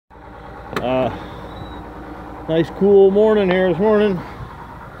Nice cool morning here this morning.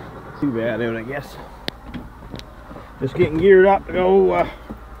 Too bad out, I guess. Just getting geared up to go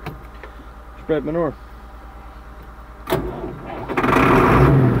spread manure.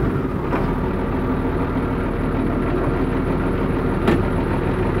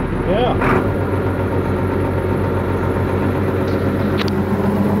 Yeah.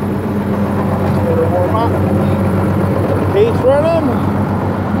 Better warm up. Pace running.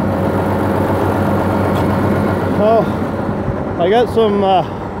 Oh, I got some. We'll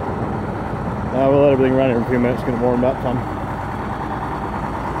let everything run here in a few minutes. It's gonna warm up some.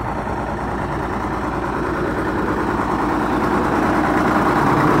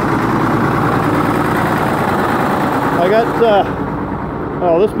 I got.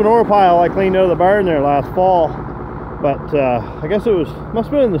 Oh, this manure pile I cleaned out of the barn there last fall, but I guess it must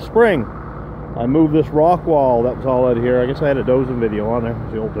have been in the spring. I moved this rock wall that was all out of here. I guess I had a dozing video on there.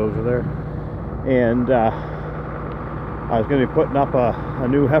 There's the old dozer there, and I was going to be putting up a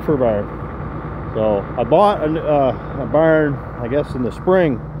new heifer barn. So I bought a barn, I guess, in the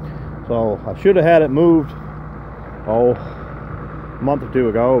spring. So I should have had it moved, a month or two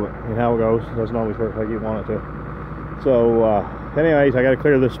ago, but you know how it goes. It doesn't always work like you want it to. So anyways, I got to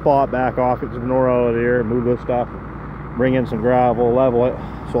clear this spot back off, get some manure out of here, move this stuff, bring in some gravel, level it,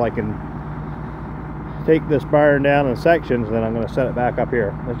 so I can take this barn down in sections, and then I'm going to set it back up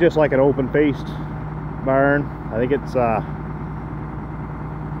here. It's just like an open-faced barn. I think it's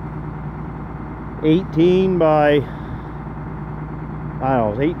 18 by, I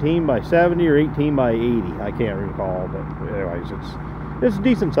don't know, it's 18 by 70 or 18 by 80. I can't recall, but anyways, it's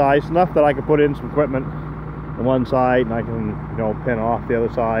decent size, enough that I can put in some equipment on one side, and I can, you know, pin off the other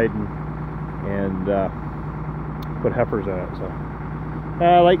side and put heifers in it. So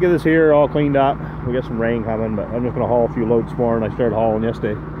I like to get this here all cleaned up. We got some rain coming, but I'm just going to haul a few loads more, and I started hauling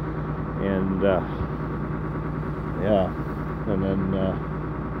yesterday. And yeah, and then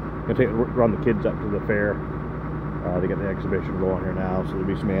I'm gonna run the kids up to the fair. They got the exhibition going here now, so there'll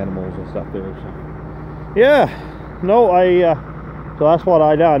be some animals and stuff there. So yeah, no, so that's what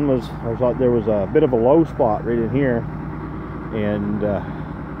I done was there was a bit of a low spot right in here, and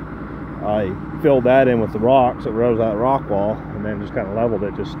I filled that in with the rocks that rose that rock wall, and then just kind of leveled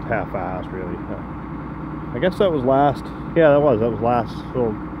it just half-assed, really. I guess that was last, yeah, that was last,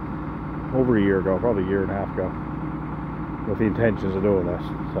 so over a year ago, probably a year and a half ago, with the intentions of doing this.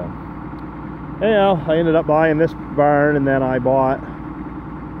 So anyhow, I ended up buying this barn, and then I bought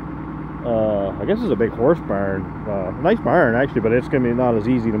I guess it's a big horse barn. Nice barn actually, but it's gonna be not as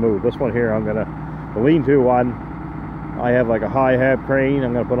easy to move. This one here, the lean-to one, I have like a high hab crane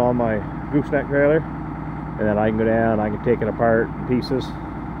I'm gonna put on my gooseneck trailer, and then I can go down, I can take it apart in pieces,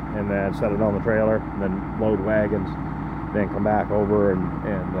 and then set it on the trailer, and then load wagons, then come back over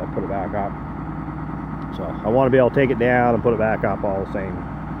and put it back up. So I want to be able to take it down and put it back up all the same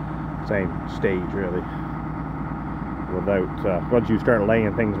stage, really, without once you start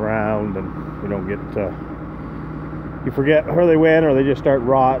laying things around, and you don't get you forget where they went, or they just start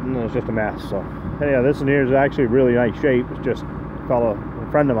rotting, and it's just a mess. So anyhow, this one here is actually really nice shape. It's just a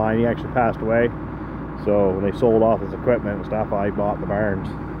friend of mine, he actually passed away, so when they sold off his equipment and stuff, I bought the barns.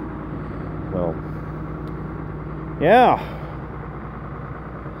 So yeah,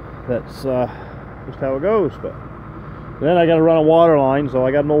 that's just how it goes. But then I got to run a water line, so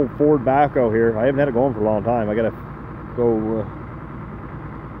I got an old Ford backhoe here. I haven't had it going for a long time. I got to go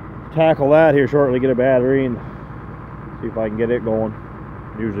tackle that here shortly, get a battery, and see if I can get it going.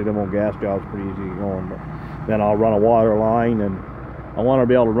 Usually them old gas jobs pretty easy to get going, but then I'll run a water line, and I want to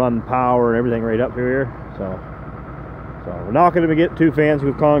be able to run power and everything right up through here. So we're not going to get too fancy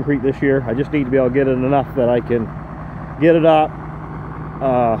with concrete this year. I just need to be able to get it enough that I can get it up,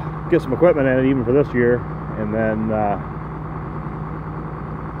 get some equipment in it even for this year, and then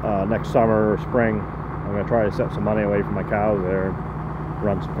next summer or spring I'm going to try to set some money away from my cows there and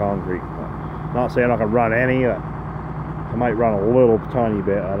run some concrete. Not saying I'm not going to run any. I might run a little tiny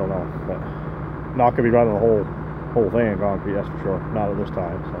bit, I don't know, but not going to be running the whole thing in concrete, that's for sure. Not at this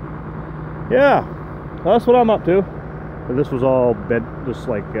time. So yeah, that's what I'm up to. But this was all bed, just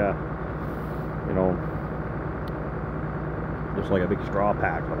like you know, just like a big straw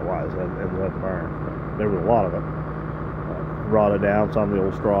pack otherwise at the barn. There was a lot of it rotted down. Some of the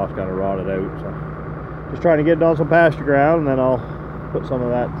old straw's kind of rotted out, so just trying to get it on some pasture ground, and then I'll put some of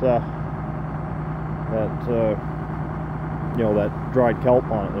that you know, that dried kelp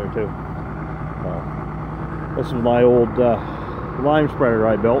on it there too. This is my old lime spreader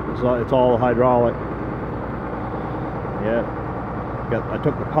I built. It's all hydraulic. Yeah, I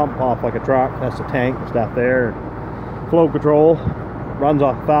took the pump off like a truck. That's the tank and stuff there. Flow control. runs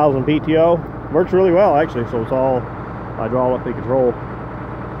off 1000 PTO. Works really well actually, so it's all hydraulically controlled.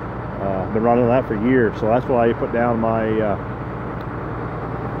 I've been running that for years, so that's why I put down my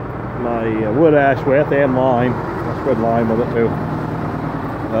wood ash with and lime. I spread lime with it too.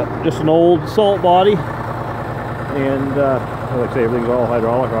 Just an old salt body, and like I say, everything's all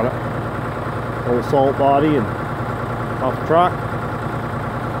hydraulic on it. Old salt body and off the truck.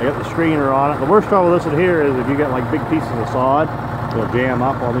 I got the screener on it. The worst trouble with this one here is if you get like big pieces of sod, they'll jam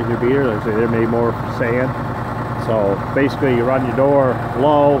up on your beater. Like I say, they're made more for sand. So basically you run your door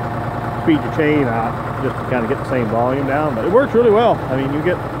low, speed your chain out just to kind of get the same volume down. But it works really well. I mean, you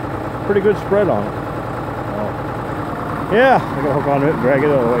get pretty good spread on it. So, yeah, I got to hook onto it and drag it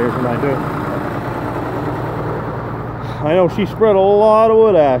out of the way when I do. I know she spread a lot of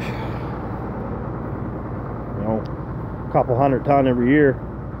wood ash. You know, a couple 100 ton every year.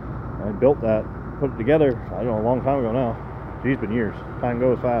 I built that, put it together, I don't know, a long time ago now. Geez, been years. Time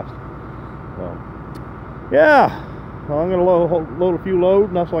goes fast. So, yeah. Well, I'm going to load a few loads,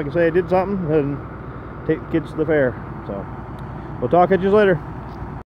 enough so I can say I did something, and take the kids to the fair. So, we'll talk at you later.